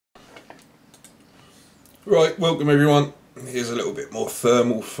Right, welcome everyone. Here's a little bit more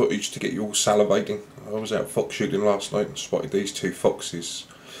thermal footage to get you all salivating. I was out fox shooting last night and spotted these two foxes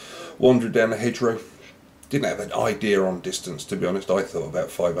wandering down the hedgerow. Didn't have an idea on distance, to be honest. I thought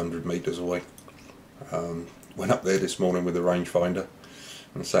about 500 metres away. Went up there this morning with a rangefinder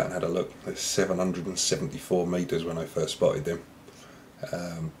and sat and had a look. There's 774 metres when I first spotted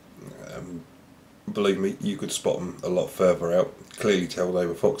them. Believe me, you could spot them a lot further out. Clearly tell they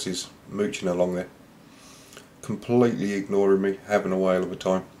were foxes mooching along there, completely ignoring me, having a whale of a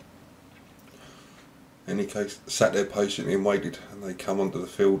time. In any case, sat there patiently and waited, and they come onto the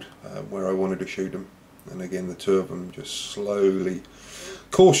field where I wanted to shoot them. And again, the two of them just slowly,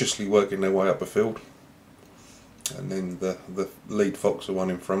 cautiously working their way up the field. And then the lead fox, the one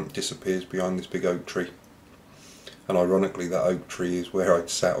in front, disappears behind this big oak tree. And ironically, that oak tree is where I'd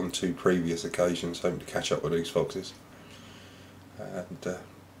sat on two previous occasions hoping to catch up with these foxes. And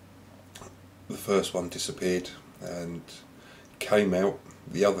the first one disappeared and came out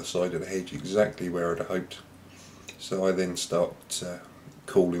the other side of the hedge exactly where I'd hoped. So I then start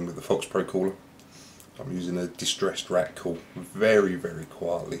calling with the Fox Pro caller. I'm using a distressed rat call, very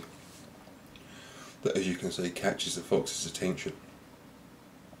quietly, that, as you can see, catches the fox's attention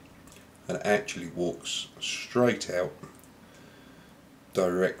and actually walks straight out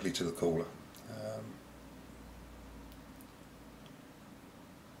directly to the caller.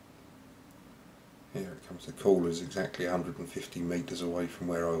 Here it comes. The caller is exactly 150 metres away from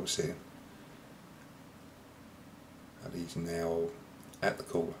where I was sitting, and he's now at the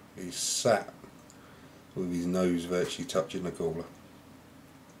caller. He's sat with his nose virtually touching the caller.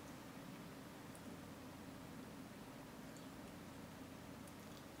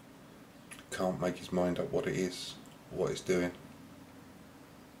 Can't make his mind up what it is, what it's doing.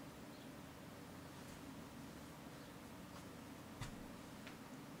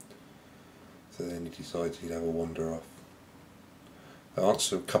 So then he decides he'd have a wander off. I'll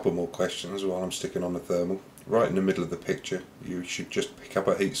answer a couple more questions while I'm sticking on the thermal. Right in the middle of the picture, you should just pick up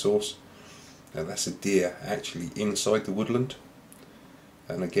a heat source. Now that's a deer actually inside the woodland.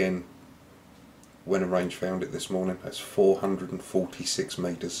 And again, when a range found it this morning, that's 446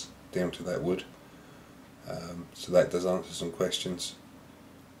 metres down to that wood. So that does answer some questions.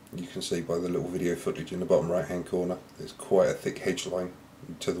 You can see by the little video footage in the bottom right hand corner, there's quite a thick hedge line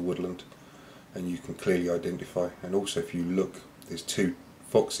to the woodland, and you can clearly identify. And also, if you look, there's two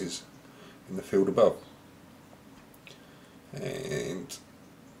foxes in the field above. And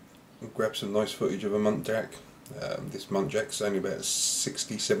I'll grab some nice footage of a muntjac. This muntjac's only about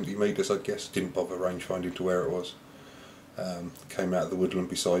 60-70 metres, I guess. Didn't bother range finding to where it was. Came out of the woodland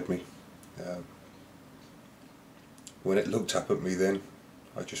beside me. When it looked up at me then,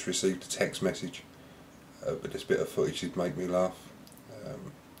 I just received a text message, but this bit of footage did make me laugh.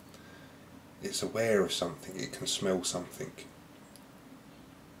 It's aware of something, it can smell something,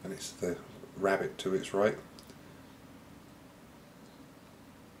 and it's the rabbit to its right.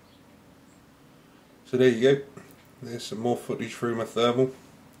 So there you go, there's some more footage through my thermal.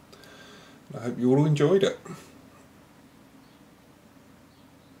 I hope you all enjoyed it.